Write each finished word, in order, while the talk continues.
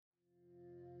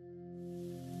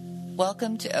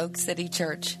Welcome to Oak City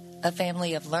Church, a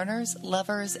family of learners,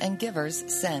 lovers, and givers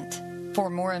sent. For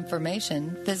more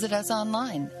information, visit us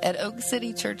online at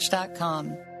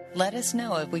oakcitychurch.com. Let us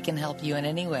know if we can help you in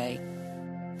any way.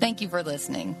 Thank you for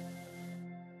listening.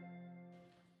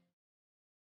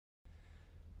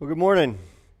 Well, good morning.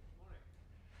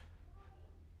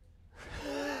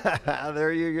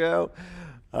 There you go.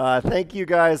 Thank you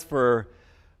guys for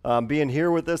being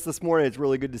here with us this morning. It's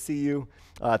really good to see you.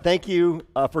 Thank you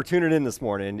for tuning in this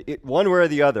morning. One way or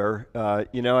the other, I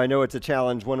know it's a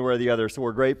challenge one way or the other, so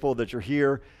we're grateful that you're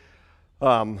here.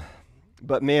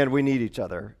 But man, we need each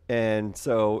other. And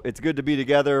so it's good to be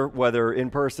together, whether in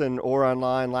person or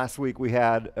online. Last week we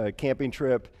had a camping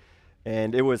trip,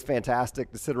 and it was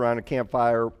fantastic to sit around a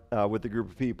campfire with a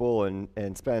group of people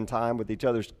and spend time with each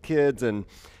other's kids and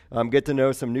get to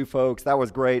know some new folks. That was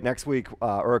great. Next week,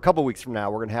 or a couple weeks from now,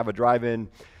 we're going to have a drive-in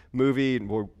movie.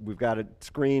 We've got a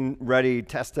screen ready,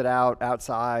 tested out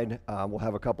outside. We'll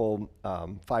have a couple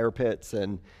fire pits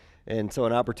and so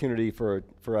an opportunity for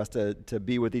us to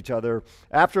be with each other.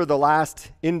 After the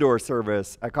last indoor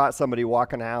service, I caught somebody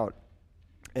walking out,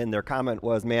 and their comment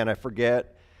was, "Man, I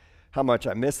forget how much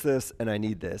I miss this and I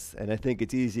need this." And I think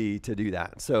it's easy to do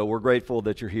that. So we're grateful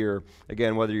that you're here,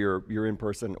 again, whether you're in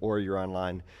person or you're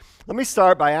online. Let me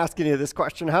start by asking you this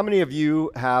question. How many of you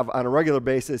have, on a regular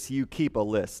basis, you keep a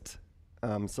list?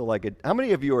 How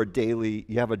many of you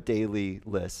you have a daily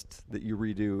list that you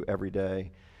redo every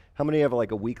day? How many have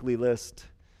like a weekly list,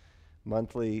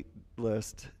 monthly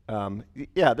list?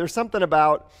 There's something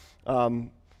about,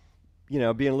 being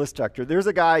a list checker. There's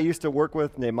a guy I used to work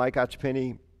with named Mike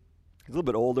Achipini. He's a little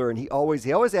bit older, and he always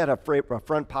had a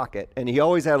front pocket, and he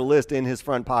always had a list in his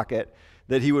front pocket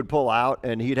that he would pull out,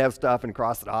 and he'd have stuff and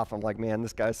cross it off. I'm like, man,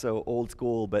 this guy's so old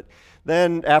school. But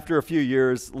then after a few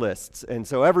years, lists. And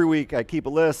so every week I keep a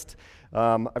list.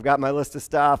 I've got my list of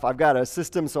stuff. I've got a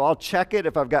system, so I'll check it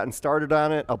if I've gotten started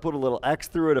on it. I'll put a little X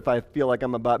through it if I feel like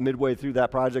I'm about midway through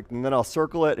that project, and then I'll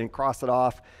circle it and cross it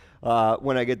off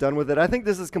when I get done with it. I think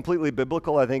this is completely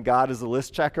biblical. I think God is a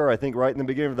list checker. I think right in the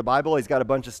beginning of the Bible, he's got a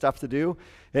bunch of stuff to do,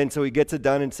 and so he gets it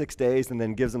done in 6 days and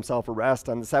then gives himself a rest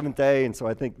on the seventh day, and so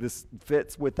I think this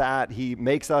fits with that. He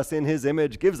makes us in his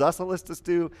image, gives us a list to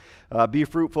do, be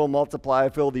fruitful, multiply,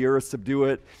 fill the earth, subdue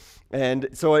it, and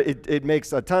so it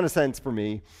makes a ton of sense for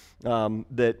me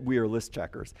that we are list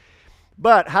checkers.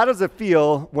 But how does it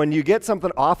feel when you get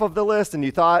something off of the list and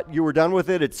you thought you were done with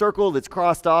it, it's circled, it's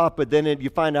crossed off, but then you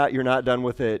find out you're not done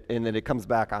with it, and then it comes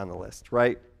back on the list,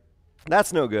 right?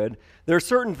 That's no good. There are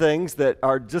certain things that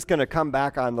are just going to come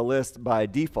back on the list by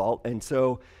default, and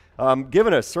so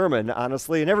giving a sermon,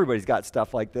 honestly, and everybody's got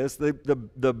stuff like this,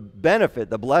 the benefit,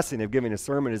 the blessing of giving a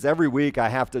sermon is every week I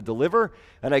have to deliver,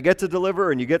 and I get to deliver,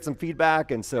 and you get some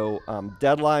feedback, and so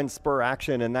deadlines spur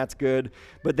action, and that's good.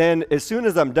 But then as soon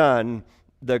as I'm done,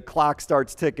 the clock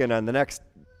starts ticking on the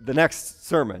next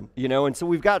sermon, and so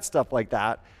we've got stuff like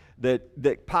that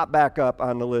pop back up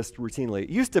on the list routinely. It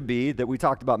used to be that we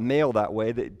talked about mail that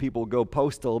way, that people go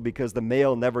postal because the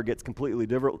mail never gets completely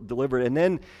delivered, and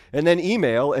then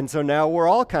email, and so now we're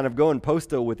all kind of going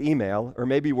postal with email, or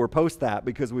maybe we're post that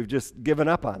because we've just given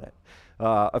up on it.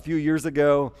 A few years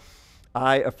ago,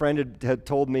 a friend had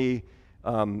told me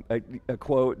a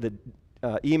quote that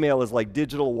email is like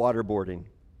digital waterboarding.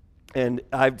 And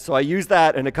so I use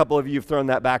that, and a couple of you have thrown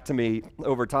that back to me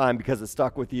over time because it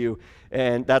stuck with you,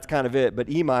 and that's kind of it. But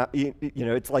email,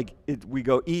 it's like we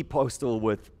go e-postal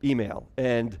with email.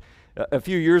 And a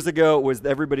few years ago,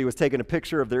 everybody was taking a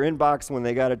picture of their inbox when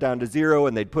they got it down to 0,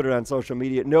 and they'd put it on social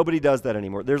media. Nobody does that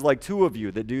anymore. There's like 2 of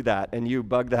you that do that, and you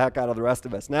bug the heck out of the rest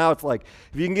of us. Now it's like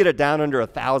if you can get it down under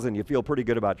 1,000, you feel pretty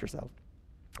good about yourself.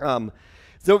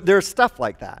 So there's stuff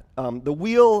like that. The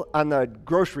wheel on the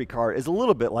grocery cart is a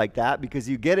little bit like that because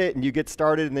you get it and you get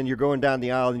started and then you're going down the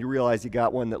aisle and you realize you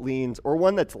got one that leans or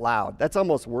one that's loud. That's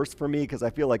almost worse for me because I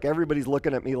feel like everybody's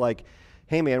looking at me like,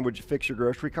 "Hey man, would you fix your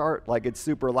grocery cart?" Like it's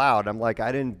super loud. I'm like,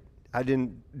 I didn't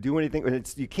do anything.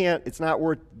 It's not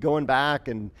worth going back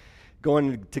and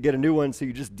going to get a new one, so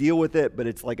you just deal with it, but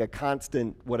it's like a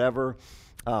constant whatever.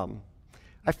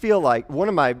 I feel like one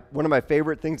of my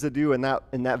favorite things to do in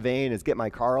that vein is get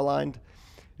my car aligned.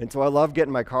 And so I love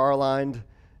getting my car aligned,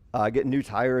 getting new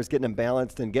tires, getting them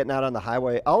balanced, and getting out on the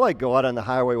highway. I'll go out on the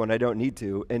highway when I don't need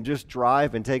to and just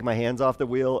drive and take my hands off the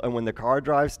wheel. And when the car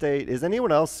drives state, is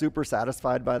anyone else super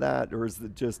satisfied by that, or is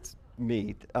it just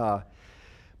me?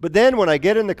 But then when I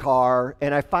get in the car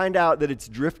and I find out that it's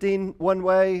drifting one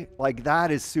way, like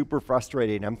that is super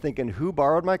frustrating. I'm thinking, who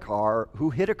borrowed my car? Who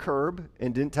hit a curb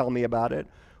and didn't tell me about it?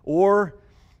 Or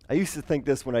I used to think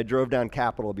this when I drove down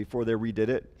Capitol before they redid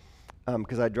it,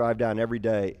 because I drive down every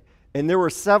day. and there were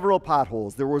several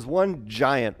potholes. There was one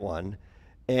giant one,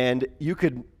 and you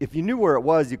could, if you knew where it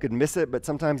was, you could miss it, but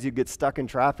sometimes you'd get stuck in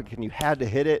traffic and you had to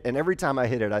hit it. And every time I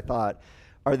hit it, I thought,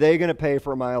 are they going to pay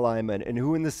for my alignment? And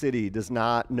who in the city does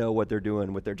not know what they're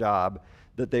doing with their job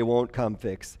that they won't come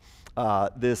fix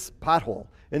this pothole?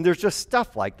 And there's just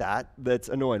stuff like that that's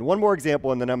annoying. One more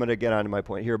example, and then I'm going to get on to my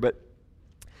point here. But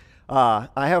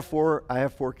I have four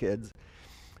kids.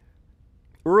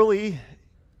 Early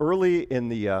in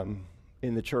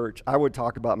the church, I would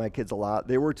talk about my kids a lot.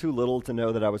 They were too little to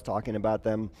know that I was talking about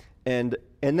them. And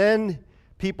then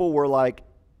people were like,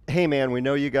 hey man, we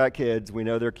know you got kids. We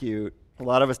know they're cute. A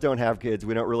lot of us don't have kids.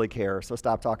 We don't really care. So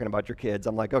stop talking about your kids.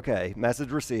 I'm like, okay, message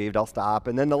received. I'll stop.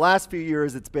 And then the last few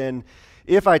years, it's been,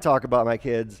 if I talk about my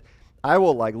kids, I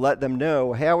will let them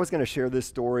know, hey, I was going to share this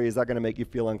story. Is that going to make you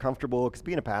feel uncomfortable? Because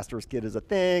being a pastor's kid is a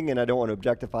thing, and I don't want to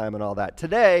objectify them and all that.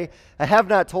 Today, I have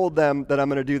not told them that I'm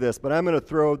going to do this, but I'm going to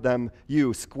throw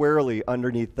you squarely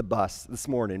underneath the bus this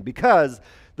morning, because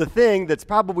the thing that's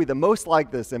probably the most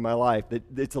like this in my life, that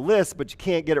it's a list, but you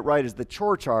can't get it right, is the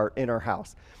chore chart in our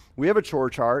house. We have a chore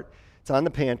chart. It's on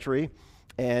the pantry.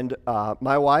 And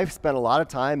my wife spent a lot of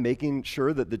time making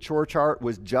sure that the chore chart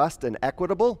was just and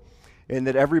equitable, and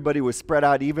that everybody was spread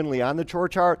out evenly on the chore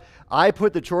chart. I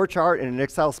put the chore chart in an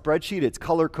Excel spreadsheet. It's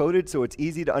color-coded, so it's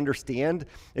easy to understand.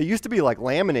 It used to be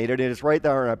laminated, and it's right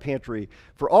there in our pantry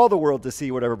for all the world to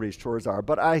see what everybody's chores are.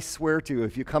 But I swear to you,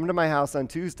 if you come to my house on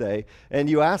Tuesday and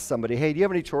you ask somebody, hey, do you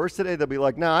have any chores today? They'll be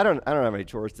like, no, I don't have any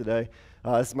chores today.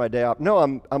 This is my day off. No,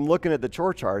 I'm looking at the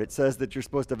chore chart. It says that you're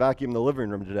supposed to vacuum the living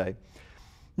room today.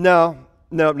 No,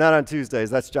 not on Tuesdays.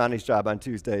 That's Johnny's job on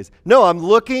Tuesdays. No, I'm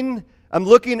looking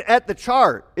at the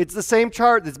chart. It's the same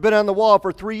chart that's been on the wall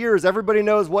for 3 years. Everybody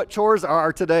knows what chores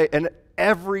are today. And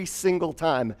every single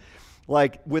time,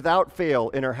 without fail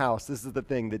in our house, this is the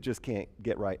thing that just can't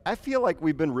get right. I feel like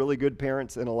we've been really good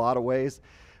parents in a lot of ways.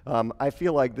 I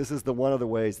feel like this is one of the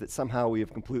ways that somehow we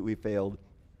have completely failed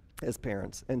as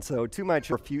parents. And so to my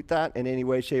church, refute that in any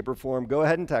way, shape, or form, go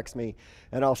ahead and text me,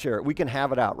 and I'll share it. We can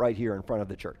have it out right here in front of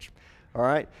the church. All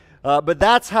right? But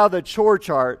that's how the chore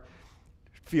chart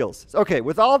feels. Okay,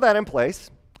 with all that in place,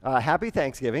 happy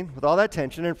Thanksgiving. With all that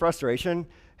tension and frustration,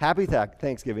 happy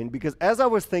Thanksgiving. Because as I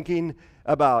was thinking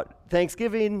about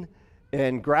Thanksgiving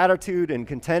and gratitude and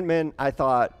contentment, I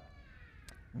thought,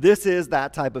 this is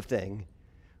that type of thing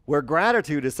where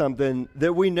gratitude is something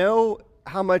that we know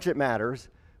how much it matters.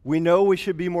 We know we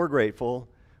should be more grateful.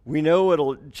 We know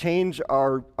it'll change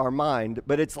our mind,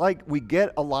 but it's like we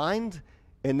get aligned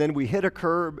and then we hit a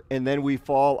curb and then we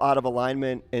fall out of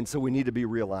alignment, and so we need to be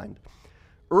realigned.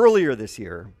 Earlier this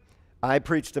year, I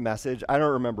preached a message. I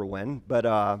don't remember when, but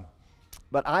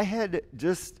I had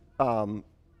just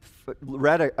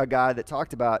read a guy that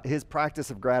talked about his practice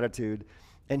of gratitude,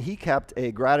 and he kept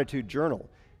a gratitude journal.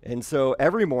 And so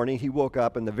every morning he woke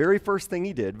up, and the very first thing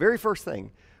he did,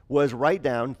 was write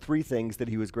down 3 things that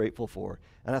he was grateful for.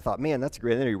 And I thought, man, that's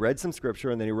great. And then he read some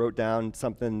scripture, and then he wrote down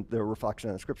the reflection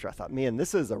on the scripture. I thought, man,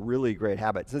 this is a really great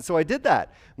habit. And so I did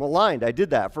that. I'm aligned. I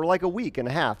did that for a week and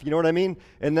a half. You know what I mean?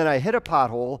 And then I hit a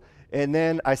pothole, and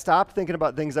then I stopped thinking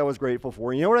about things I was grateful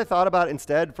for. And you know what I thought about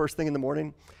instead, first thing in the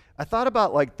morning? I thought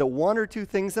about the 1 or 2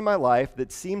 things in my life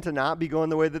that seem to not be going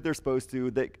the way that they're supposed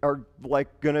to, that are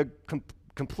going to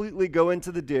completely go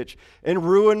into the ditch and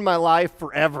ruin my life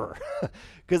forever.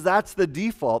 Because that's the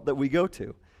default that we go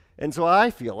to. And so I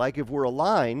feel like if we're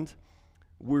aligned,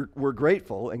 we're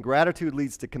grateful, and gratitude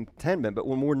leads to contentment. But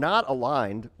when we're not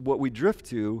aligned, what we drift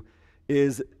to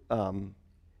is,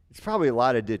 it's probably a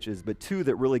lot of ditches, but 2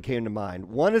 that really came to mind.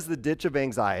 One is the ditch of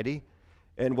anxiety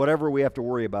and whatever we have to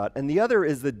worry about. And the other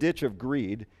is the ditch of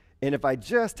greed. And if I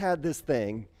just had this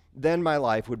thing, then my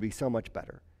life would be so much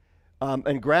better.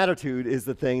 And gratitude is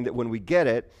the thing that when we get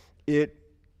it, it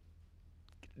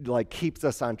keeps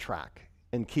us on track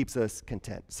and keeps us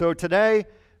content. So today,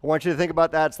 I want you to think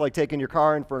about that. It's like taking your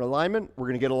car in for an alignment. We're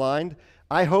going to get aligned.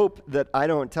 I hope that I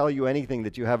don't tell you anything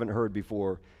that you haven't heard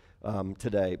before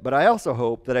today. But I also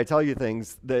hope that I tell you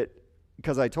things that,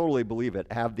 because I totally believe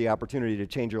it, have the opportunity to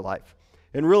change your life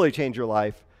and really change your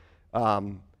life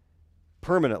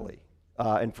permanently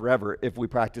and forever if we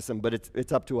practice them. But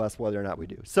it's up to us whether or not we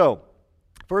do. So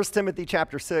 1 Timothy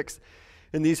chapter 6.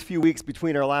 In these few weeks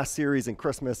between our last series and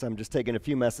Christmas, I'm just taking a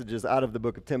few messages out of the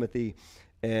book of Timothy,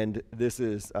 and this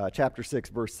is chapter 6,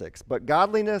 verse 6. But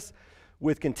godliness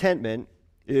with contentment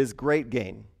is great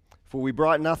gain, for we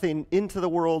brought nothing into the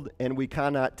world, and we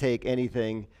cannot take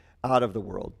anything out of the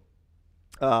world.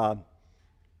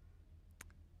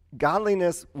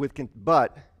 Godliness with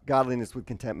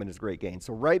contentment is great gain.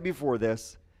 So right before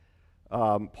this,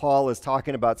 Paul is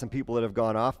talking about some people that have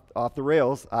gone off the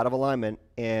rails, out of alignment,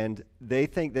 and they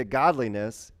think that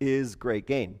godliness is great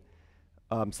gain.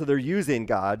 So they're using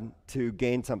God to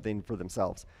gain something for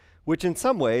themselves, which in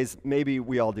some ways, maybe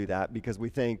we all do that because we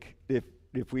think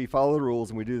if we follow the rules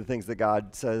and we do the things that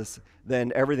God says,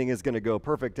 then everything is going to go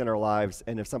perfect in our lives,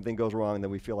 and if something goes wrong,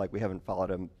 then we feel like we haven't followed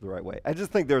him the right way. I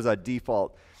just think there's a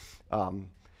default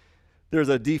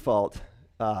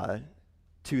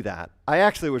to that. I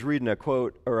actually was reading a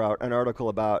quote or an article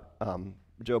about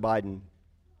Joe Biden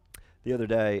the other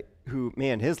day, who,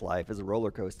 man, his life is a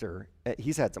roller coaster.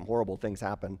 He's had some horrible things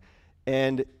happen.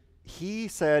 And he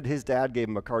said his dad gave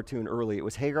him a cartoon early. It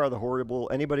was Hagar the Horrible.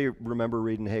 Anybody remember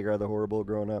reading Hagar the Horrible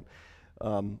growing up?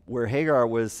 Where Hagar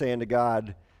was saying to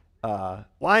God,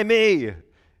 why me?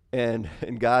 And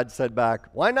God said back,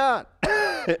 why not?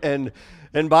 And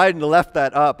Biden left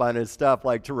that up on his stuff,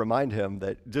 like to remind him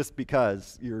that just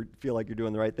because you feel like you're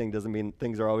doing the right thing doesn't mean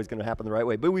things are always going to happen the right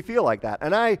way. But we feel like that.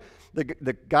 And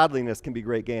the godliness can be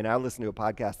great gain. I listened to a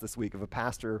podcast this week of a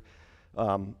pastor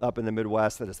up in the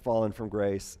Midwest that has fallen from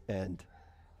grace, and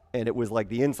it was like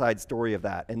the inside story of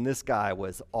that. And this guy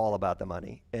was all about the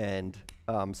money. And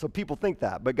so people think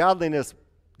that. But godliness,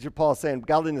 Paul is saying,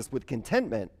 godliness with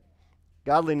contentment,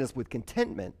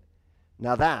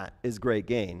 now that is great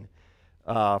gain.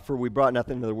 For we brought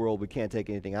nothing into the world, we can't take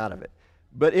anything out of it.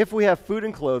 But if we have food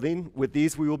and clothing, with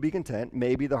these we will be content.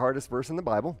 Maybe the hardest verse in the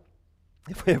Bible.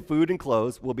 If we have food and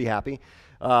clothes, we'll be happy.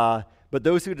 But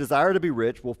those who desire to be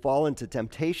rich will fall into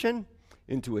temptation,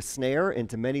 into a snare,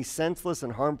 into many senseless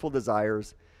and harmful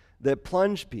desires that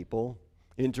plunge people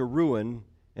into ruin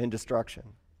and destruction.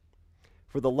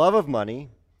 For the love of money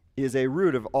is a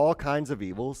root of all kinds of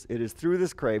evils. It is through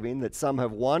this craving that some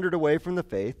have wandered away from the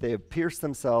faith. They have pierced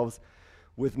themselves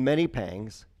with many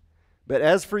pangs. But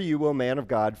as for you, O man of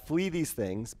God, flee these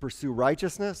things, pursue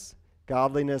righteousness,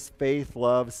 godliness, faith,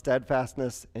 love,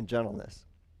 steadfastness, and gentleness.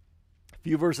 A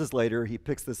few verses later, he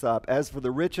picks this up. As for the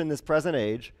rich in this present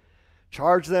age,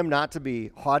 charge them not to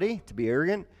be haughty, to be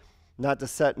arrogant, nor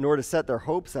to set their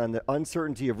hopes on the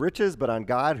uncertainty of riches, but on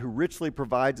God, who richly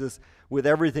provides us with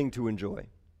everything to enjoy.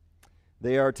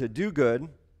 They are to do good,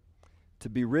 to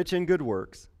be rich in good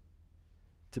works,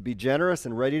 to be generous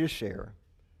and ready to share,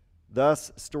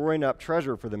 thus storing up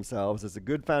treasure for themselves as a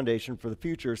good foundation for the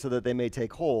future, so that they may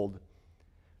take hold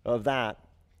of that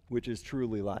which is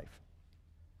truly life.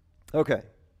 Okay.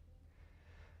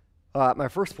 My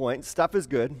first point, stuff is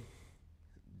good.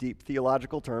 Deep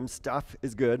theological terms, stuff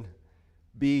is good.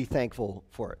 Be thankful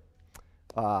for it.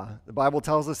 The Bible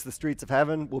tells us the streets of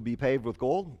heaven will be paved with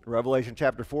gold. In Revelation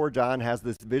chapter 4, John has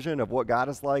this vision of what God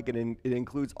is like, and it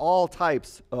includes all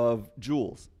types of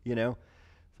jewels, you know.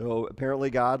 So apparently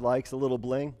God likes a little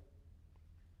bling.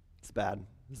 It's bad.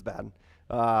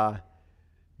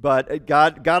 But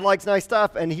God likes nice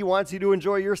stuff, and he wants you to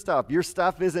enjoy your stuff. Your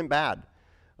stuff isn't bad.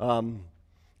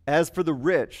 As for the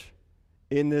rich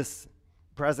in this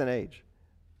present age,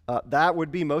 that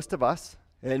would be most of us.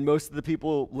 And most of the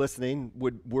people listening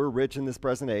were rich in this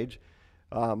present age.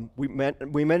 We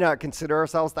may not consider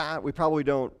ourselves that. We probably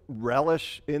don't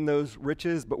relish in those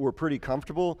riches, but we're pretty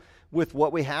comfortable with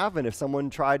what we have. And if someone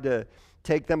tried to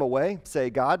take them away, say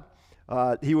God,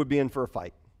 he would be in for a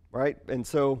fight, right? And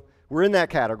so we're in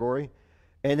that category.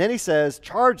 And then he says,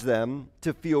 charge them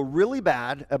to feel really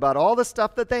bad about all the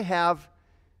stuff that they have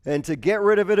and to get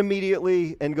rid of it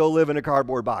immediately and go live in a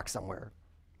cardboard box somewhere.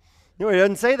 No, he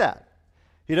doesn't say that.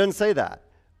 He doesn't say that.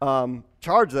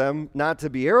 Charge them not to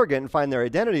be arrogant and find their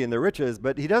identity in their riches,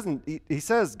 but he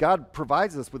says God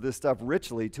provides us with this stuff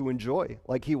richly to enjoy,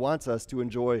 like he wants us to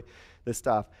enjoy this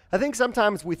stuff. I think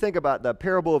sometimes we think about the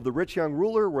parable of the rich young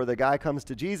ruler, where the guy comes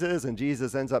to Jesus and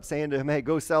Jesus ends up saying to him, hey,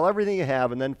 go sell everything you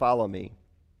have and then follow me,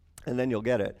 and then you'll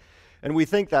get it. And we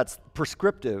think that's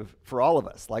prescriptive for all of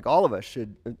us. Like all of us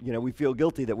should, we feel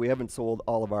guilty that we haven't sold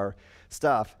all of our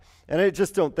stuff. And I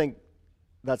just don't think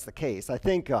that's the case. I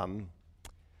think, I'm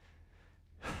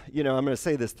going to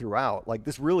say this throughout. Like,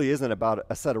 this really isn't about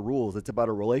a set of rules. It's about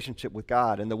a relationship with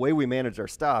God. And the way we manage our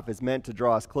stuff is meant to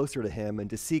draw us closer to him and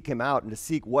to seek him out and to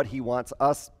seek what he wants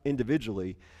us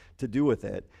individually to do with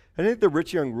it. I think the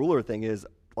rich young ruler thing is,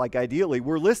 like, ideally,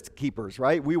 we're list keepers,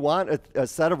 right? We want a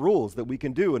set of rules that we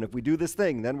can do. And if we do this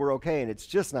thing, then we're okay. And it's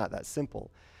just not that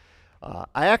simple.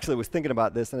 I actually was thinking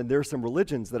about this, and there's some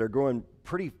religions that are growing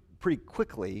pretty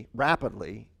quickly,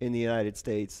 rapidly in the United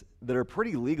States that are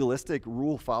pretty legalistic,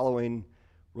 rule-following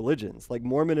religions. Like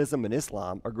Mormonism and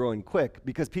Islam are growing quick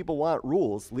because people want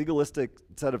rules, legalistic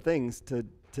set of things to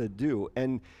do.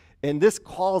 And And this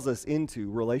calls us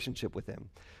into relationship with him.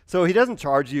 So he doesn't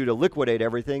charge you to liquidate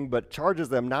everything, but charges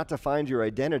them not to find your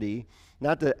identity,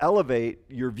 not to elevate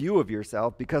your view of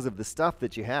yourself because of the stuff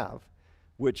that you have,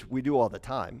 which we do all the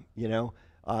time,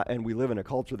 and we live in a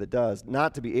culture that does.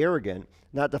 Not to be arrogant,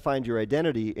 not to find your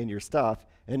identity in your stuff,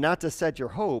 and not to set your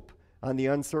hope on the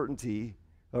uncertainty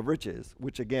of riches,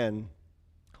 which again,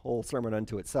 whole sermon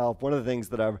unto itself. One of the things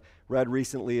that I've read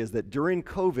recently is that during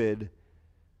COVID,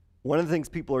 one of the things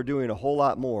people are doing a whole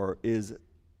lot more is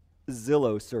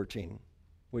Zillow searching,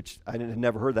 which I had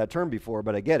never heard that term before,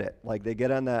 but I get it. Like they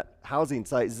get on that housing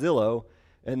site Zillow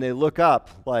and they look up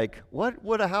like, what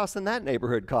would a house in that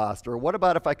neighborhood cost? Or what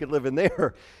about if I could live in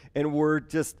there? And we're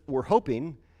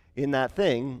hoping in that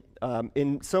thing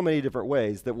in so many different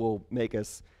ways that will make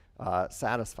us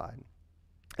satisfied.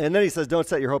 And then he says, don't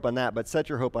set your hope on that, but set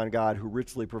your hope on God who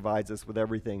richly provides us with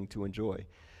everything to enjoy.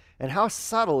 And how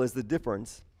subtle is the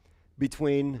difference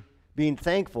between being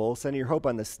thankful, setting your hope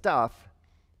on the stuff,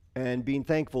 and being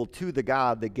thankful to the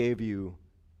God that gave you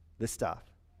the stuff.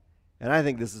 And I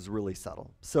think this is really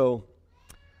subtle. So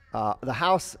the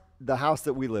house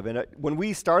that we live in, when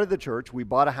we started the church, we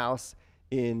bought a house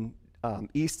in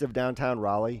east of downtown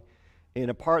Raleigh in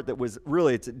a part that was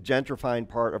really, it's a gentrifying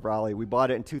part of Raleigh. We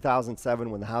bought it in 2007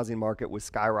 when the housing market was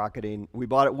skyrocketing. We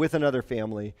bought it with another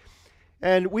family.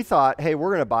 And we thought, hey, we're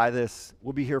going to buy this.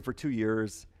 We'll be here for 2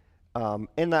 years. And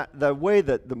the way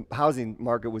that the housing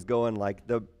market was going,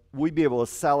 we'd be able to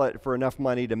sell it for enough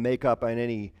money to make up on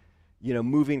any,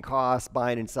 moving costs,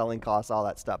 buying and selling costs, all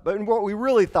that stuff. But what we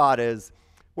really thought is,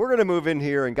 we're going to move in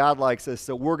here and God likes us,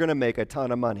 so we're going to make a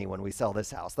ton of money when we sell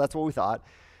this house. That's what we thought.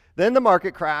 Then the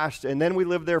market crashed, and then we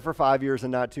lived there for 5 years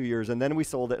and not 2 years, and then we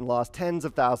sold it and lost tens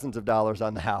of thousands of dollars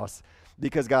on the house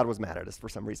because God was mad at us for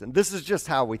some reason. This is just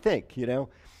how we think,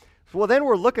 Well, then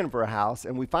we're looking for a house,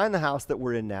 and we find the house that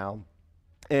we're in now,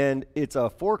 and it's a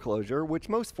foreclosure, which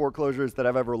most foreclosures that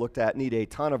I've ever looked at need a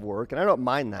ton of work, and I don't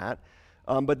mind that.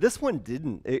 But this one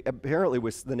didn't. It apparently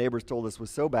the neighbors told us was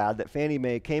so bad that Fannie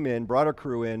Mae came in, brought a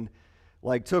crew in,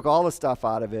 took all the stuff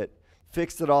out of it,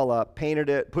 fixed it all up, painted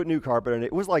it, put new carpet in it.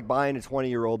 It was like buying a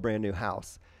 20-year-old brand new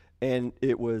house. And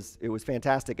it was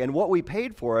fantastic. And what we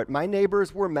paid for it, my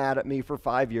neighbors were mad at me for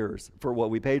 5 years for what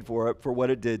we paid for it, for what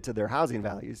it did to their housing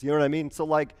values. You know what I mean? So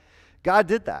God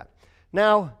did that.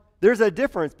 Now, there's a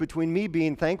difference between me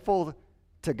being thankful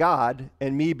to God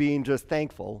and me being just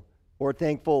thankful, or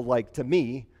thankful to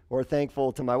me, or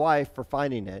thankful to my wife for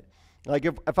finding it.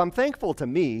 If I'm thankful to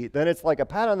me, then it's like a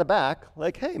pat on the back,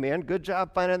 hey man, good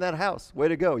job finding that house. Way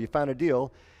to go, you found a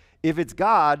deal. If it's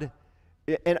God,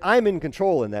 and I'm in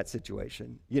control in that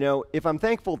situation, if I'm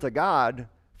thankful to God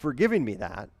for giving me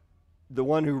that, the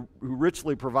one who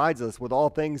richly provides us with all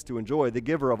things to enjoy, the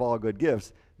giver of all good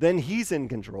gifts, then he's in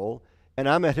control and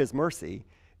I'm at his mercy,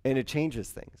 and it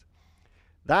changes things.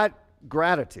 That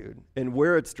gratitude and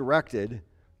where it's directed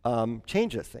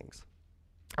changes things.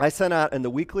 I sent out in the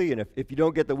weekly, and if you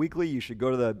don't get the weekly, you should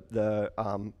go to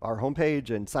our homepage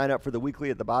and sign up for the weekly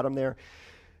at the bottom there.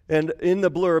 And in the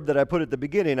blurb that I put at the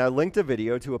beginning, I linked a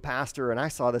video to a pastor, and I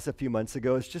saw this a few months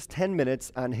ago. It's just 10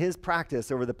 minutes on his practice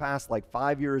over the past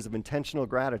 5 years of intentional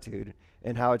gratitude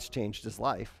and how it's changed his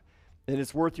life. And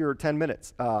it's worth your 10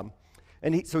 minutes.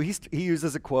 And he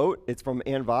uses a quote. It's from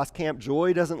Ann Voskamp.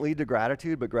 Joy doesn't lead to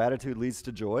gratitude, but gratitude leads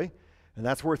to joy. And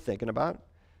that's worth thinking about.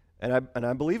 And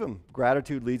I believe him.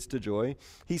 Gratitude leads to joy.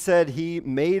 He said he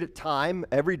made time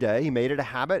every day. He made it a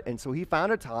habit. And so he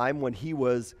found a time when he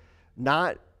was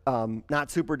not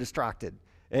super distracted.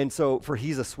 And so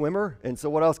he's a swimmer. And so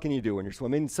what else can you do when you're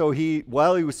swimming? So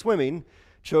while he was swimming,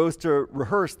 chose to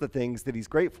rehearse the things that he's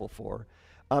grateful for.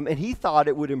 And he thought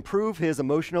it would improve his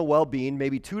emotional well-being,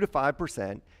 maybe 2 to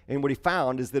 5%. And what he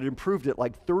found is that it improved it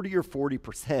 30 or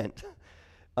 40%.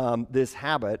 This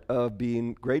habit of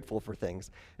being grateful for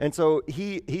things. And so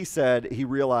he said he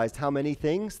realized how many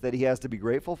things that he has to be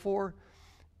grateful for.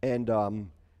 And I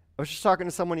was just talking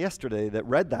to someone yesterday that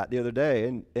read that the other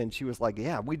day, and she was like,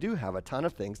 yeah, we do have a ton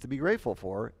of things to be grateful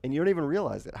for, and you don't even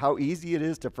realize it. How easy it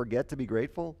is to forget to be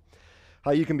grateful,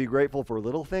 how you can be grateful for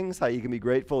little things, how you can be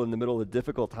grateful in the middle of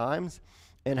difficult times,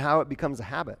 and how it becomes a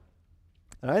habit.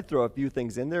 And I'd throw a few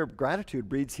things in there. Gratitude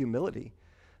breeds humility.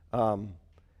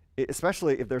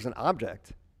 Especially if there's an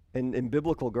object. In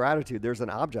biblical gratitude, there's an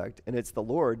object, and it's the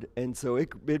Lord. And so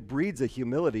it breeds a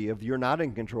humility of you're not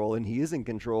in control, and he is in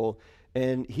control,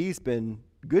 and he's been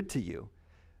good to you.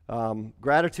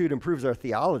 Gratitude improves our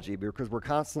theology because we're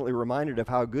constantly reminded of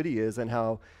how good he is and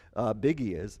how big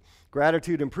he is.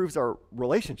 Gratitude improves our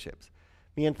relationships.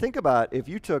 And think about if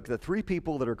you took the 3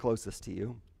 people that are closest to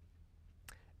you,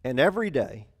 and every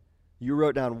day you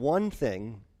wrote down one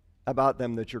thing about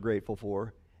them that you're grateful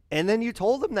for, and then you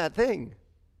told them that thing.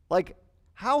 Like,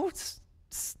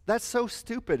 that's so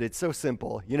stupid. It's so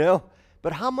simple,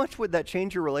 But how much would that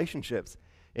change your relationships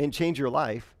and change your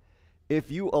life if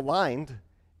you aligned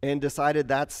and decided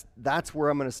that's where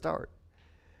I'm going to start?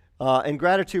 And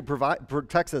gratitude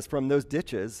protects us from those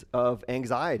ditches of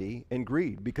anxiety and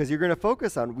greed, because we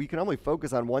can only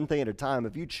focus on one thing at a time.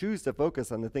 If you choose to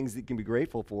focus on the things that you can be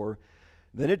grateful for,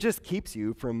 then it just keeps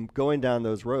you from going down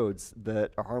those roads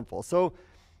that are harmful. So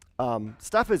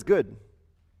stuff is good.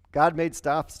 God made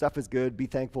stuff. Stuff is good. Be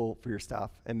thankful for your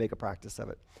stuff and make a practice of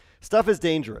it. Stuff is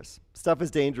dangerous. Stuff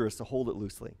is dangerous, so hold it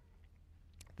loosely.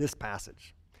 This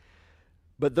passage.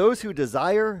 But those who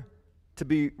desire to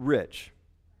be rich,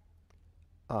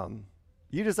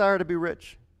 you desire to be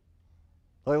rich?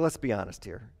 Like, let's be honest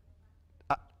here.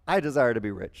 I desire to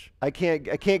be rich. I can't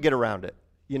get around it.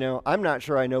 I'm not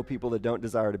sure I know people that don't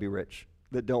desire to be rich,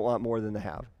 that don't want more than they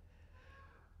have.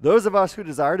 Those of us who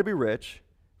desire to be rich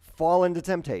fall into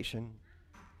temptation.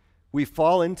 We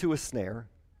fall into a snare.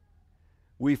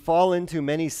 We fall into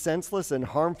many senseless and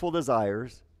harmful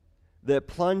desires that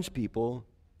plunge people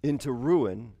into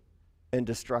ruin and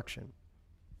destruction.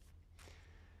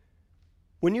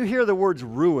 When you hear the words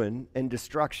ruin and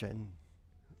destruction,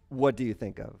 what do you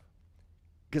think of?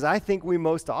 Because I think we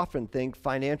most often think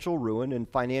financial ruin and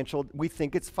we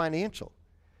think it's financial,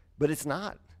 but it's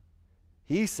not.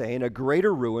 He's saying a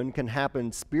greater ruin can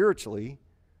happen spiritually,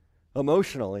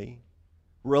 emotionally,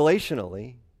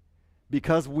 relationally,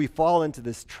 because we fall into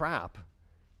this trap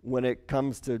when it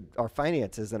comes to our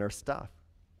finances and our stuff.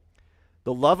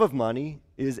 The love of money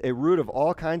is a root of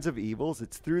all kinds of evils.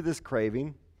 It's through this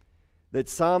craving that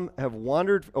some have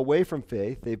wandered away from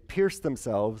faith. They've pierced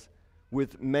themselves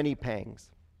with many pangs.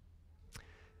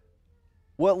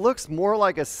 What looks more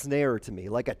like a snare to me,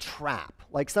 like a trap,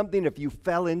 like something if you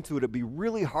fell into it, it'd be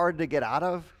really hard to get out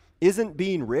of, isn't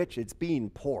being rich, it's being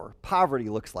poor. Poverty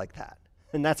looks like that,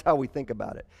 and that's how we think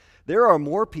about it. There are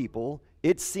more people,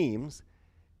 it seems,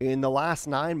 in the last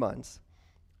 9 months,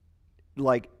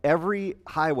 like every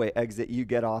highway exit you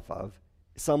get off of,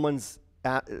 someone's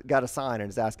got a sign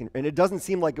and is asking, and it doesn't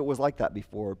seem like it was like that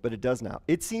before, but it does now.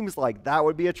 It seems like that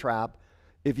would be a trap.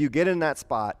 If you get in that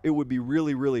spot, it would be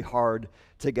really, really hard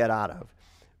to get out of.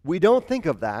 We don't think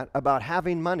of that about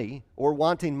having money or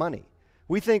wanting money.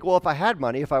 We think, well, if I had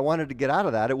money, if I wanted to get out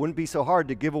of that, it wouldn't be so hard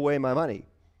to give away my money.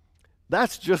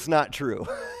 That's just not true.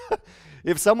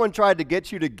 If someone tried to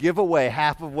get you to give away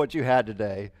half of what you had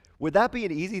today, would that be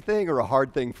an easy thing or a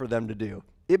hard thing for them to do?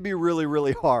 It'd be really,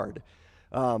 really hard.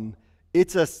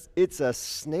 It's a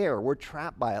snare. We're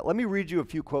trapped by it. Let me read you a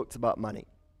few quotes about money.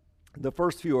 The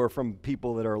first few are from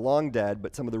people that are long dead,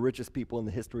 but some of the richest people in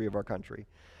the history of our country.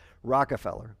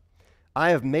 Rockefeller. I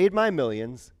have made my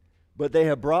millions, but they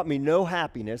have brought me no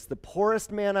happiness. The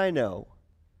poorest man I know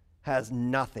has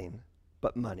nothing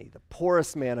but money. The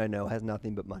poorest man I know has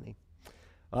nothing but money.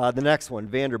 The next one,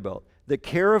 Vanderbilt. The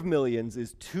care of millions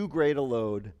is too great a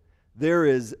load. There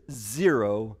is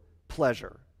zero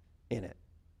pleasure in it.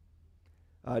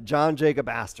 John Jacob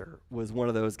Astor was one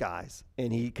of those guys,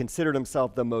 and he considered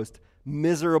himself the most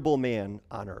miserable man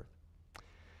on earth.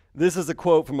 This is a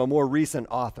quote from a more recent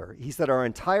author. He said, our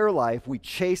entire life we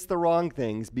chase the wrong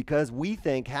things because we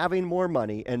think having more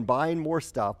money and buying more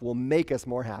stuff will make us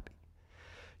more happy.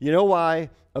 You know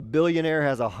why a billionaire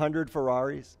has 100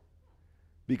 Ferraris?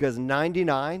 Because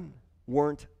 99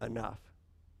 weren't enough.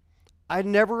 I'd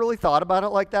never really thought about it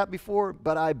like that before,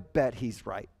 but I bet he's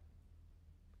right.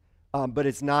 But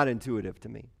it's not intuitive to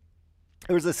me.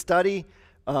 There was a study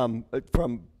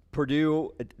from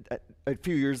Purdue a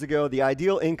few years ago. The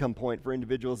ideal income point for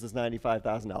individuals is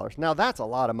 $95,000. Now, that's a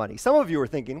lot of money. Some of you are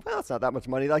thinking, well, it's not that much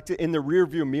money, like in the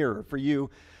rearview mirror for you.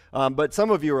 But some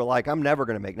of you are like, I'm never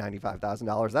going to make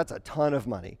 $95,000. That's a ton of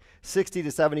money. 60 to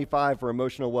 75 for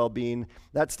emotional well-being.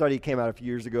 That study came out a few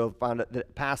years ago, found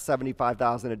that past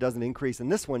 75,000, it doesn't increase. And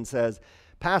this one says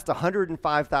past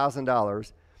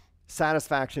 $105,000,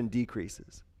 satisfaction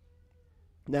decreases.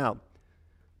 Now,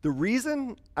 the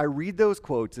reason I read those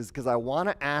quotes is because I want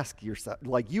to ask yourself,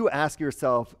 like you ask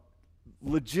yourself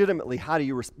legitimately, how do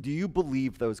you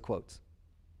believe those quotes?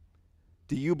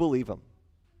 Do you believe them?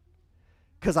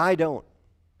 Because I don't.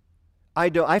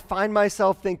 I find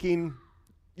myself thinking,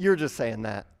 you're just saying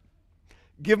that.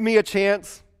 Give me a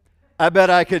chance. I bet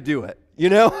I could do it.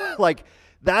 Like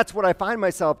that's what I find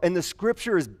myself. And the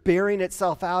scripture is bearing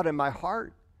itself out in my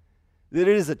heart. That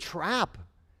it is a trap,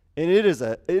 and it is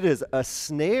a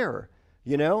snare,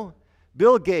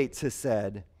 Bill Gates has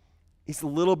said, he's a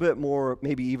little bit more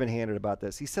maybe even-handed about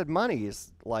this. He said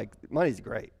money's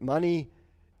great. Money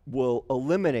will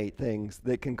eliminate things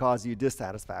that can cause you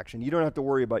dissatisfaction. You don't have to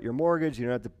worry about your mortgage. You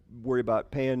don't have to worry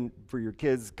about paying for your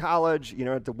kids' college. You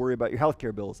don't have to worry about your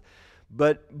healthcare bills.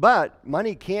 But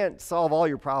money can't solve all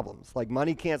your problems. Like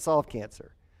money can't solve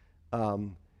cancer.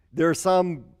 There are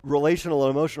some relational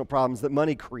and emotional problems that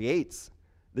money creates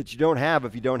that you don't have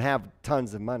if you don't have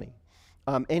tons of money.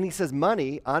 And he says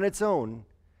money on its own,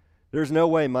 there's no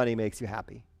way money makes you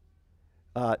happy.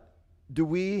 Do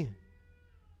we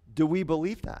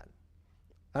believe that?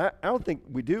 I don't think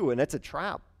we do, and that's a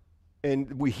trap.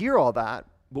 And we hear all that,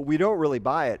 but we don't really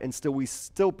buy it, and we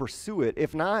still pursue it.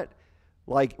 If not,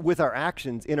 like with our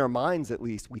actions, in our minds at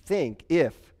least, we think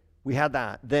if we had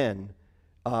that, then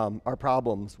our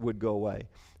problems would go away.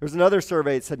 There's another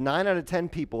survey that said 9 out of 10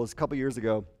 people, it was a couple years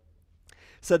ago,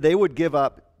 said they would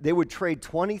trade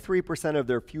 23% of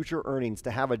their future earnings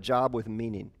to have a job with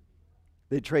meaning.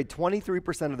 They'd trade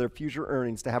 23% of their future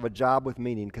earnings to have a job with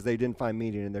meaning because they didn't find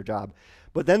meaning in their job.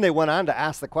 But then they went on to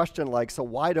ask the question, like, so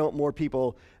why don't more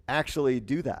people actually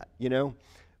do that, you know?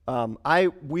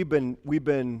 We've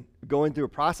been going through a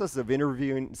process of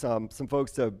interviewing some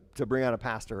folks to bring on a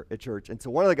pastor at church. And so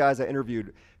one of the guys I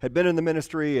interviewed had been in the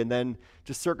ministry, and then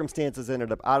just circumstances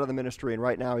ended up out of the ministry. And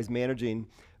right now he's managing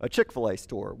a Chick-fil-A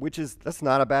store, that's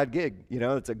not a bad gig. You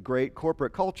know, it's a great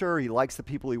corporate culture. He likes the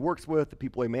people he works with, the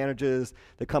people he manages.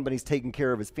 The company's taking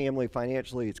care of his family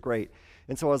financially. It's great.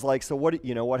 And so I was like, so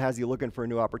what has you looking for a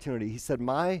new opportunity? He said,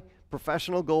 my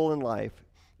professional goal in life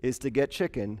is to get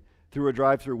chicken through a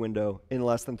drive-through window in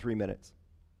less than 3 minutes.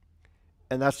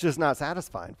 And that's just not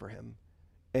satisfying for him.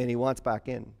 And he wants back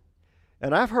in.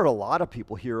 And I've heard a lot of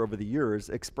people here over the years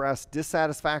express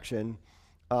dissatisfaction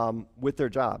with their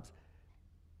jobs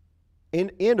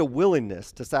and a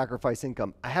willingness to sacrifice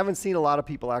income. I haven't seen a lot of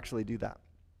people actually do that.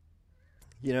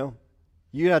 You know,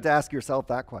 you have to ask yourself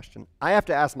that question. I have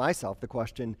to ask myself the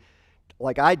question,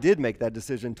 like I did make that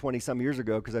decision 20-some years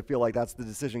ago because I feel like that's the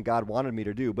decision God wanted me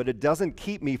to do. But it doesn't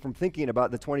keep me from thinking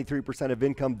about the 23% of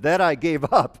income that I gave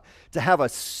up to have a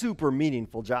super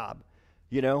meaningful job,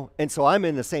 you know? And so I'm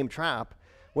in the same trap,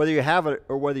 whether you have it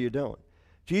or whether you don't.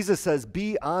 Jesus says,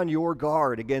 be on your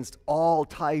guard against all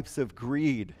types of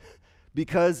greed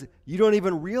because you don't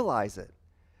even realize it.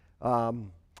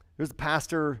 There's a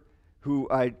pastor who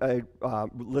I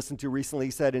listened to recently.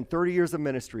 He said, in 30 years of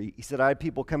ministry, he said, I had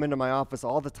people come into my office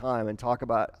all the time and talk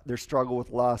about their struggle with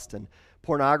lust and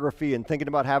pornography and thinking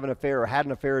about having an affair or had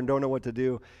an affair and don't know what to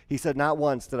do. He said, not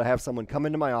once did I have someone come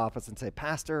into my office and say,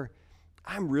 Pastor,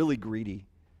 I'm really greedy.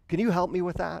 Can you help me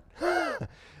with that?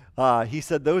 He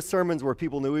said those sermons where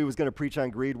people knew he was going to preach on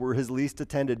greed were his least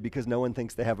attended because no one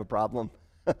thinks they have a problem.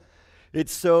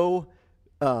 It's so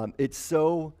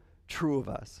true of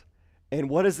us. And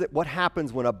what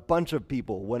happens when a bunch of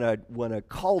people, when a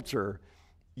culture,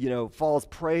 you know, falls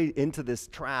prey into this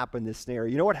trap and this snare?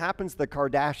 You know what happens? The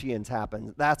Kardashians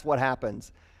happen. That's what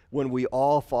happens when we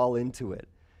all fall into it.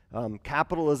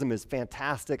 Capitalism is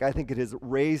fantastic. I think it has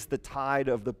raised the tide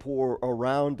of the poor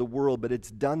around the world, but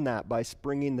it's done that by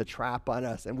springing the trap on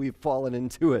us, and we've fallen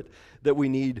into it, that we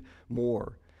need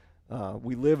more.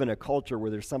 We live in a culture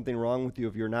where there's something wrong with you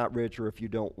if you're not rich or if you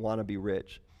don't want to be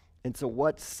rich. And so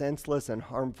what senseless and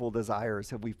harmful desires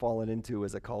have we fallen into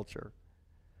as a culture?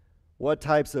 What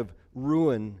types of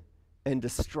ruin and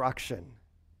destruction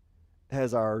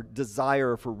has our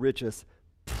desire for riches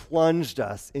plunged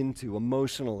us into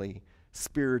emotionally,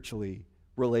 spiritually,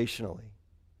 relationally?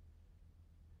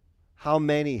 How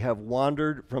many have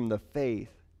wandered from the faith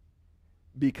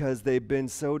because they've been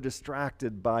so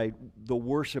distracted by the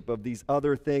worship of these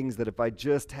other things that if I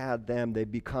just had them,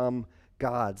 they've become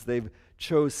gods. They've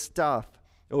chose stuff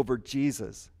over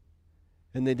Jesus,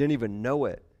 and they didn't even know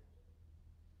it.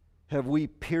 Have we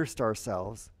pierced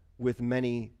ourselves with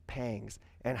many pangs?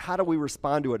 And how do we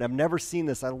respond to it? I've never seen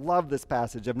this. I love this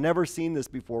passage. I've never seen this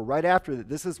before. Right after that,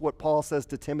 this is what Paul says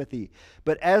to Timothy.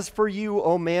 But as for you,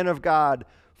 O man of God,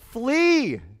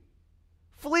 flee.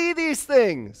 Flee these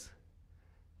things.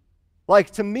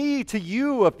 Like to me, to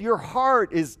you, if your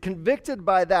heart is convicted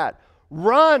by that,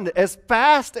 run as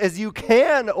fast as you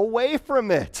can away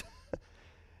from it.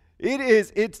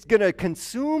 It's going to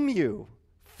consume you.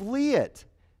 Flee it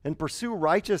and pursue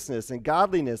righteousness and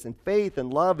godliness and faith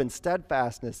and love and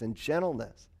steadfastness and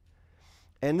gentleness.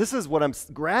 And this is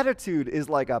gratitude is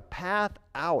like a path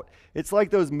out. It's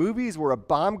like those movies where a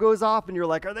bomb goes off and you're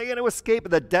like, are they going to escape?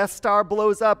 And the Death Star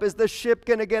blows up. Is the ship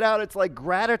going to get out? It's like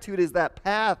gratitude is that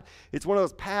path. It's one of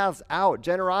those paths out.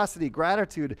 Generosity,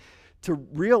 gratitude, to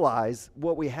realize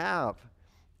what we have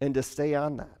and to stay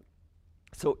on that.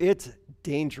 So it's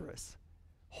dangerous.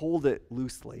 Hold it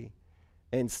loosely.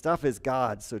 And stuff is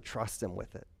God's, so trust him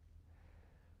with it.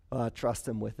 trust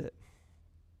him with it.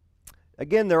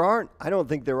 Again, I don't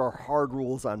think there are hard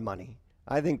rules on money.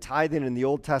 I think tithing in the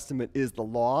Old Testament is the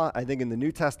law. I think in the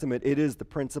New Testament, it is the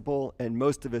principle, and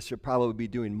most of us should probably be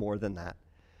doing more than that.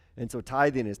 And so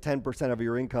tithing is 10% of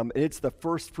your income, and it's the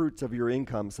first fruits of your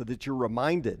income so that you're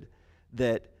reminded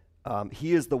that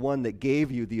he is the one that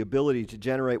gave you the ability to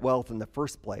generate wealth in the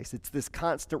first place. It's this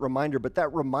constant reminder, but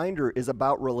that reminder is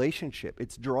about relationship.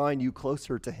 It's drawing you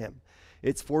closer to him.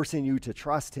 It's forcing you to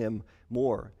trust him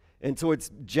more. And so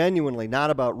it's genuinely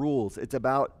not about rules. It's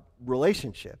about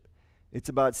relationship. It's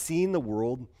about seeing the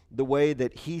world the way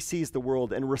that he sees the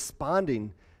world and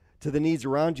responding to the needs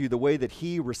around you the way that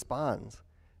he responds.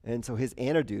 And so his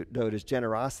antidote is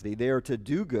generosity. They are to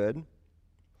do good.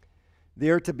 They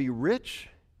are to be rich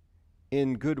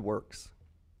in good works.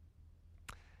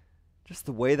 Just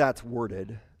the way that's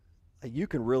worded, you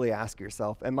can really ask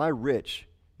yourself, am I rich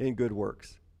in good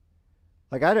works?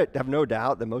 Like, I have no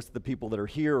doubt that most of the people that are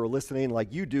here or listening,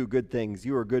 like, you do good things.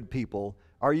 You are good people.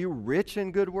 Are you rich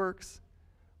in good works?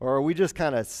 Or are we just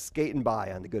kind of skating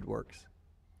by on the good works?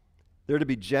 They're to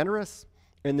be generous,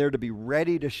 and they're to be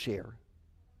ready to share.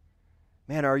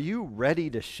 Man, are you ready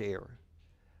to share?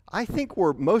 I think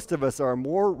most of us are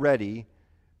more ready,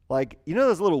 like, you know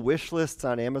those little wish lists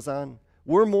on Amazon?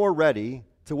 We're more ready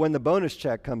to, when the bonus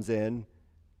check comes in,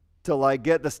 to like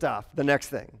get the stuff, the next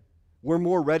thing. We're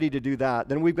more ready to do that.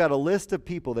 Then we've got a list of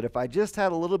people that if I just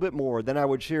had a little bit more, then I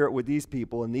would share it with these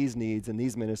people and these needs and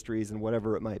these ministries and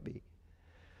whatever it might be.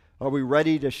 Are we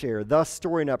ready to share? Thus,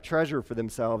 storing up treasure for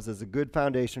themselves as a good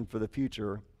foundation for the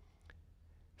future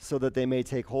so that they may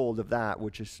take hold of that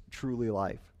which is truly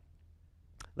life.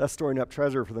 Thus, storing up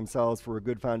treasure for themselves for a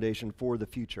good foundation for the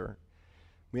future.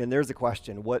 Man, there's a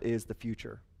question. What is the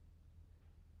future?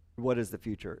 What is the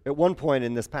future? At one point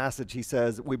in this passage, he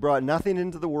says, we brought nothing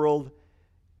into the world,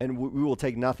 and we will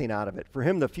take nothing out of it. For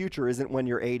him, the future isn't when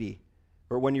you're 80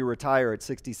 or when you retire at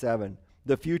 67.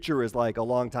 The future is like a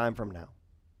long time from now.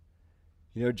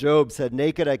 You know, Job said,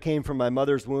 naked I came from my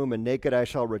mother's womb, and naked I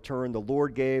shall return. The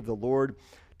Lord gave, the Lord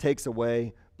takes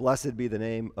away. Blessed be the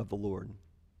name of the Lord.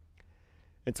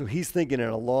 And so he's thinking in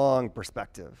a long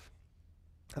perspective.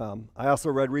 I also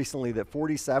read recently that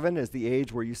 47 is the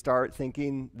age where you start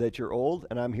thinking that you're old,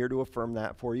 and I'm here to affirm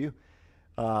that for you.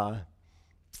 I've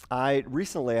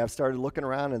started looking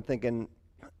around and thinking,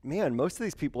 man, most of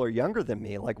these people are younger than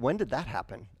me. Like, when did that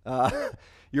happen?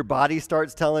 Your body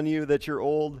starts telling you that you're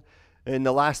old. In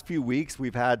the last few weeks,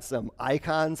 we've had some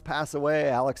icons pass away.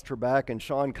 Alex Trebek and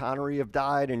Sean Connery have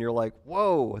died, and you're like,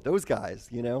 whoa, those guys,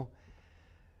 you know?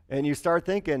 And you start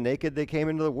thinking, naked they came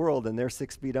into the world, and they're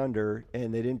 6 feet under,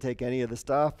 and they didn't take any of the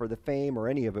stuff or the fame or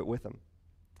any of it with them.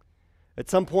 At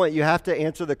some point, you have to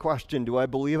answer the question, do I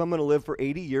believe I'm going to live for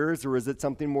 80 years, or is it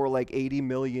something more like 80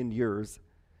 million years?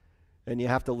 And you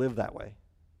have to live that way.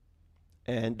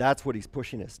 And that's what he's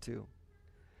pushing us to.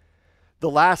 The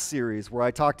last series where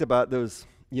I talked about those,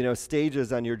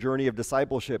 stages on your journey of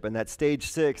discipleship, and that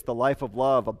stage 6, the life of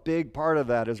love, a big part of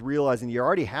that is realizing you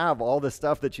already have all the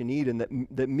stuff that you need and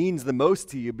that means the most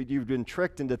to you, but you've been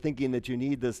tricked into thinking that you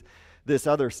need this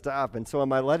other stuff. And so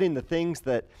am I letting the things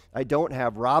that I don't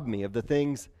have rob me of the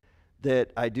things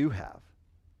that I do have?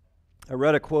 I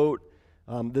read a quote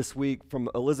this week from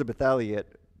Elizabeth Elliot.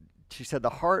 She said, the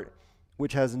heart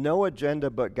which has no agenda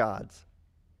but God's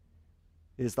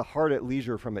is the heart at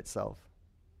leisure from itself.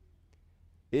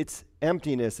 Its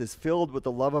emptiness is filled with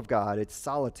the love of God. Its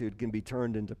solitude can be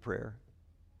turned into prayer.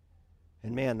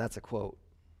 And man, that's a quote.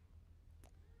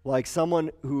 Like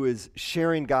someone who is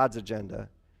sharing God's agenda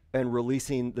and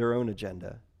releasing their own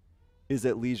agenda is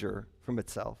at leisure from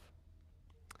itself.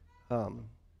 And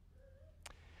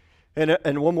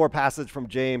one more passage from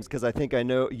James, because I think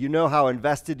you know how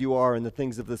invested you are in the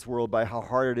things of this world by how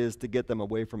hard it is to get them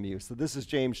away from you. So this is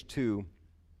James 2.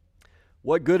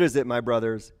 What good is it, my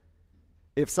brothers,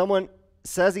 if someone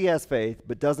says he has faith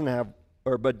but does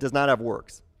not have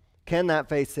works? Can that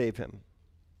faith save him?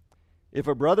 If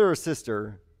a brother or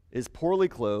sister is poorly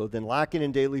clothed and lacking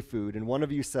in daily food, and one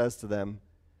of you says to them,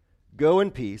 go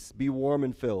in peace, be warm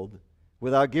and filled,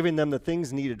 without giving them the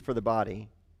things needed for the body,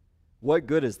 what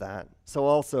good is that? So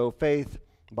also faith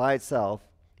by itself,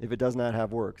 if it does not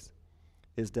have works,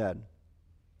 is dead.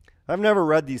 I've never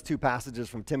read these two passages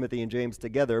from Timothy and James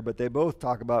together, but they both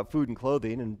talk about food and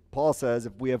clothing. And Paul says,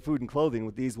 if we have food and clothing,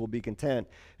 with these we'll be content.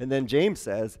 And then James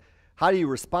says, how do you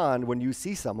respond when you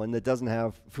see someone that doesn't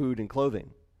have food and clothing?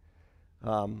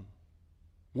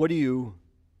 What do you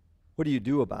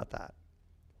do about that?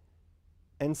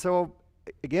 And so,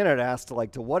 again, I'd ask,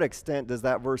 to what extent does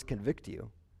that verse convict you?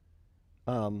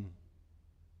 And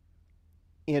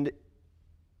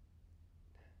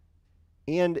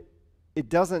And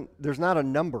there's not a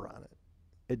number on it.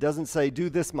 It doesn't say do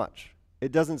this much.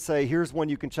 It doesn't say here's when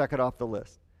you can check it off the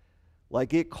list.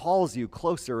 Like, it calls you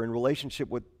closer in relationship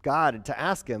with God and to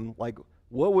ask him, like,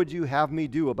 what would you have me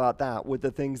do about that with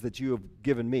the things that you have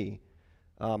given me?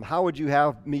 How would you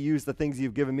have me use the things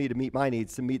you've given me to meet my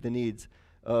needs, to meet the needs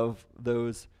of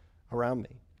those around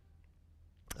me?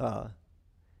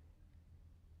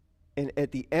 And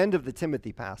at the end of the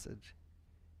Timothy passage,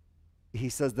 he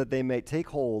says that they may take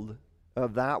hold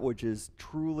of that which is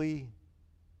truly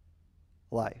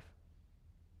life.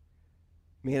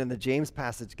 Man, and the James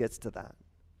passage gets to that.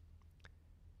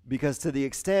 Because to the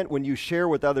extent when you share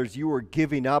with others, you are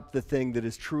giving up the thing that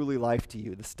is truly life to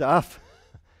you, the stuff,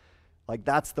 like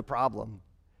that's the problem.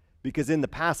 Because in the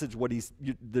passage,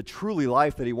 the truly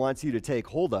life that he wants you to take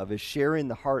hold of is sharing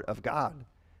the heart of God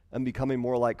and becoming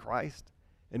more like Christ.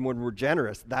 And when we're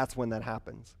generous, that's when that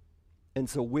happens. And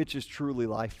so which is truly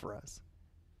life for us?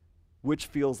 Which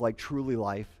feels like truly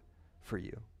life for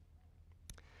you?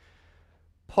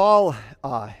 Paul,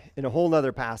 in a whole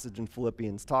nother passage in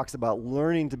Philippians, talks about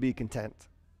learning to be content,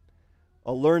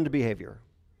 a learned behavior,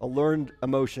 a learned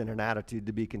emotion and attitude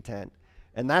to be content.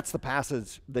 And that's the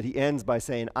passage that he ends by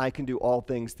saying, I can do all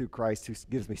things through Christ who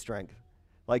gives me strength.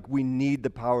 Like, we need the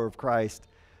power of Christ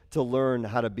to learn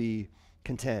how to be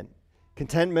content.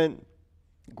 Contentment,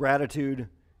 gratitude,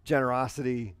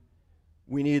 generosity,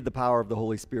 we need the power of the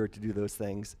Holy Spirit to do those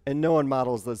things. And no one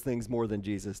models those things more than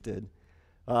Jesus did.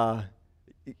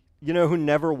 You know who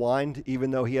never whined,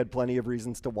 even though he had plenty of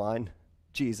reasons to whine?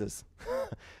 Jesus,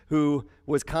 who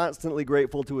was constantly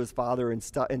grateful to his Father in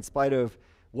spite of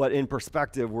what in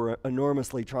perspective were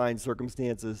enormously trying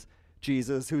circumstances.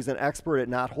 Jesus, who's an expert at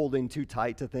not holding too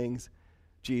tight to things.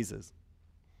 Jesus.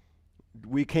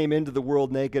 We came into the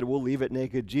world naked, we'll leave it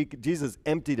naked. Jesus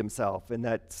emptied himself in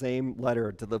that same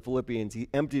letter to the Philippians. He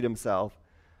emptied himself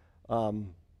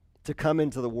to come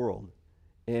into the world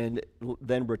and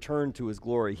then return to his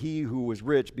glory. He who was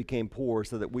rich became poor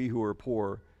so that we who are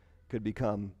poor could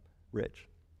become rich.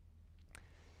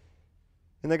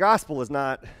 And the gospel is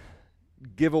not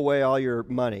give away all your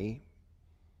money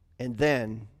and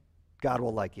then God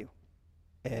will like you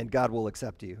and God will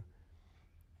accept you.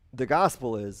 The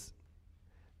gospel is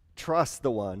trust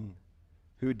the one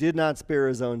who did not spare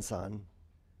his own son,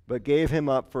 but gave him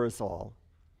up for us all.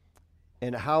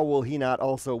 And how will he not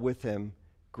also with him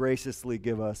graciously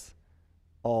give us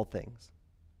all things?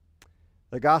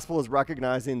 The gospel is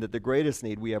recognizing that the greatest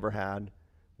need we ever had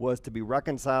was to be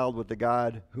reconciled with the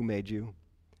God who made you,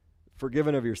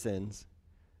 forgiven of your sins,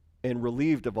 and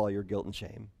relieved of all your guilt and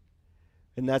shame.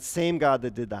 And that same God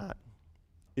that did that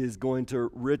is going to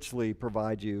richly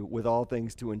provide you with all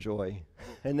things to enjoy.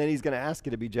 And then he's going to ask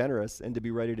you to be generous and to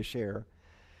be ready to share.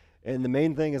 And the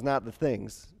main thing is not the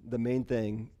things. The main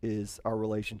thing is our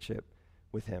relationship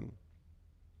with him.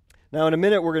 Now, in a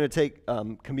minute, we're going to take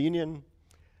communion.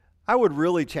 I would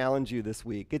really challenge you this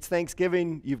week. It's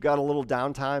Thanksgiving. You've got a little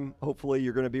downtime. Hopefully,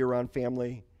 you're going to be around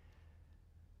family.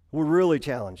 We'll really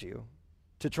challenge you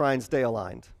to try and stay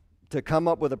aligned, to come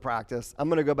up with a practice. I'm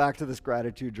going to go back to this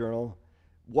gratitude journal.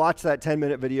 Watch that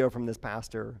 10-minute video from this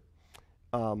pastor.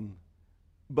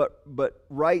 But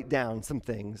write down some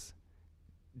things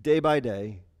day by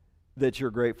day that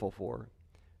you're grateful for.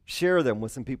 Share them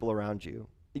with some people around you.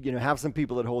 You know, have some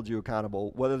people that hold you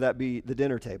accountable, whether that be the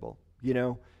dinner table,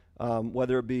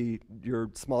 whether it be your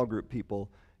small group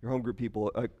people, your home group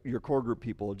people, your core group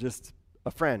people, just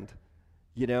a friend,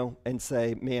 and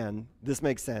say, man, this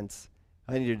makes sense.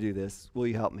 I need to do this. Will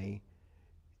you help me?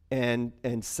 And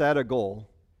set a goal,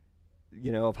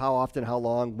 of how often, how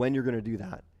long, when you're going to do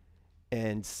that,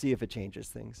 and see if it changes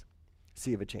things.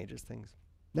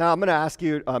 Now, I'm going to ask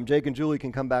you, Jake and Julie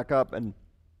can come back up, and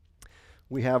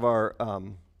we have our,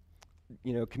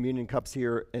 communion cups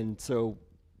here, and so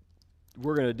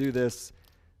we're going to do this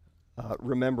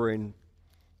remembering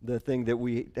the thing that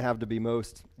we have to be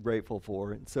most grateful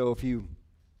for. And so if you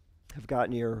have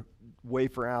gotten your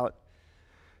wafer out,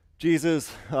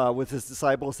 Jesus, with his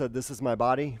disciples, said, "This is my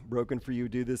body, broken for you.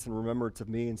 Do this in remembrance of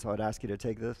me." And so I'd ask you to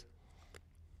take this.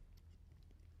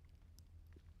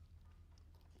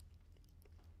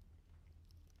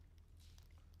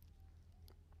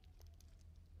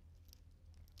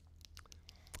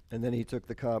 And then he took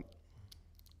the cup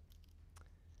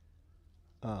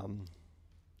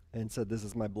and said, "This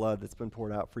is my blood that's been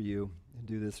poured out for you, and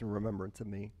do this in remembrance of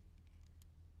me."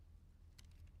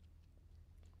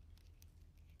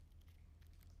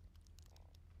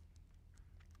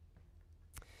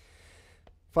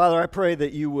 Father, I pray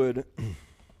that you would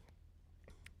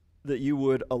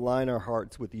align our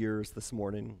hearts with yours this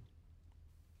morning.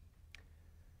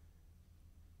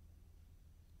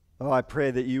 Oh, I pray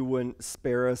that you wouldn't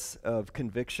spare us of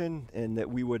conviction and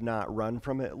that we would not run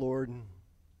from it, Lord,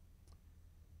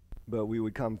 but we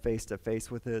would come face to face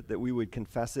with it, that we would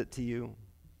confess it to you,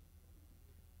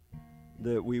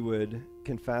 that we would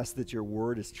confess that your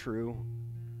word is true,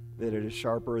 that it is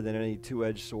sharper than any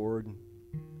two-edged sword,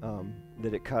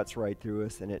 that it cuts right through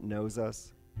us and it knows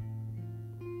us,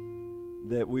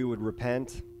 that we would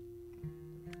repent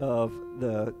of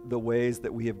the ways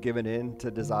that we have given in to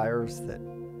desires that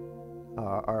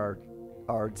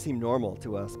seem normal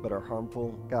to us but are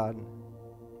harmful, God,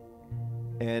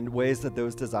 and ways that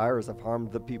those desires have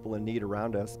harmed the people in need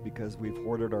around us because we've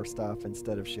hoarded our stuff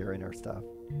instead of sharing our stuff.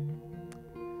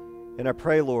 And I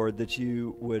pray, Lord, that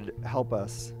you would help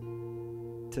us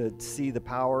to see the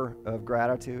power of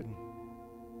gratitude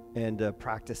and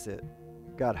practice it.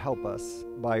 God, help us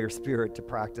by your Spirit to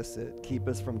practice it. Keep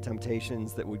us from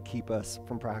temptations that would keep us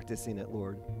from practicing it,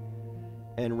 Lord.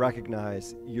 And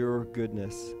recognize your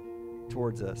goodness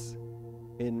towards us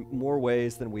in more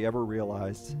ways than we ever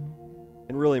realized,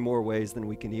 in really more ways than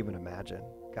we can even imagine,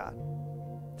 God.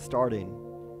 Starting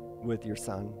with your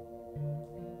Son,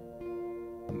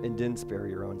 and didn't spare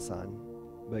your own Son,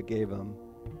 but gave him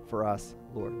for us,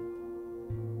 Lord.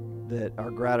 That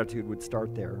our gratitude would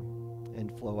start there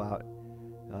and flow out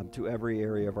to every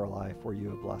area of our life where you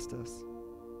have blessed us.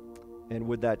 And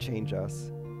would that change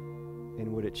us?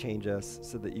 And would it change us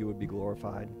so that you would be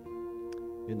glorified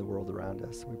in the world around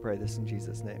us? We pray this in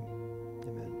Jesus' name.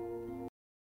 Amen.